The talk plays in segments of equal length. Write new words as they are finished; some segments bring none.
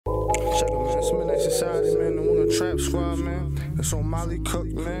Check it, man. It's Midnight Society, man. The Winter Trap Squad, man. It's Omolly Cook,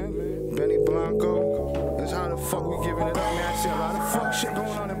 man. Benny Blanco. That's how the fuck we giving it up, man. I see a lot of fuck shit going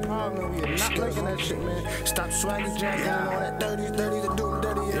on in Parliament. We are not liking that shit, man. Stop swagger jacking and all that dirty to do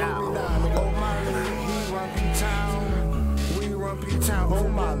dirty. Yeah, Omolly, we run P-Town. We run P-Town.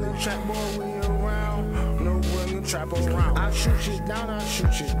 Omolly, trap boy, we around. No willing trap around. I shoot you down, I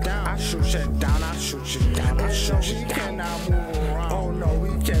shoot you down. I shoot you down, I shoot you down. I shoot you down. We cannot move around. Oh no, we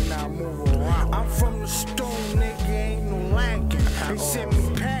cannot move around. I'm from the stone, nigga, ain't no lagging. They sent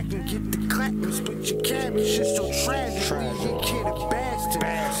me packing, get the clapping, split your cabbage, shit so tragic. Leave your kid a bastard.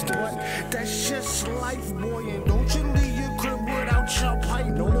 But that's just life, boy, and don't you leave your crib without your pipe.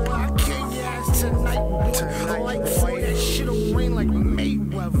 No more, I kill your ass tonight, boy. Like boy, that shit'll rain like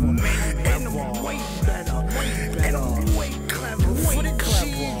Mayweather. And I'm way better, and I'm way clever. For the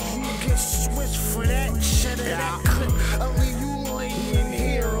cheese, you get switched for that shit of that clip. I'll leave you laying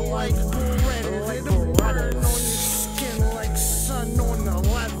here like Beretta. It'll burn on your skin like sun on the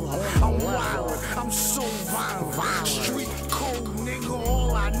leather. I'm wild, I'm so violent. Street code, nigga,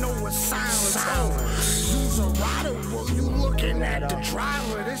 all I know is silence. You's a rider, well, you looking at the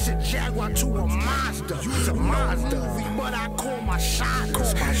driver. This a Jaguar to a Mazda. You's a Mazda, but I call my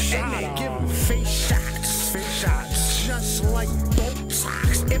shotters. And they give them face shots. Just like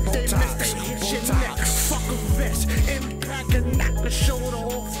Botox. If they miss, they hit your neck. Fuck a vest. Impact and knock the shoulder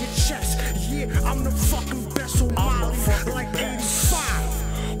off your chest. Yeah, I'm the fucking best Omolly, like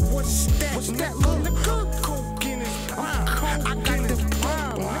 85. What's that? Little nigga, coke in his prime. I got the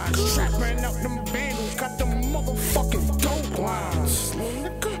prime. Strapping up them vandals, got the motherfucking dope lines. Little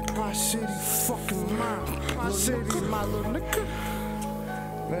nigga, Pri City fucking mine. Pri City, my little nigga.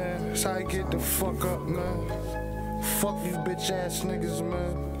 Man, that's how I get the fuck up, man. Fuck these bitch ass niggas,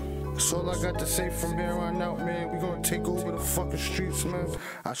 man. That's all I got to say from here on out, man. We gonna take over the fucking streets, man.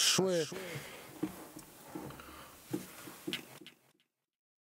 I swear.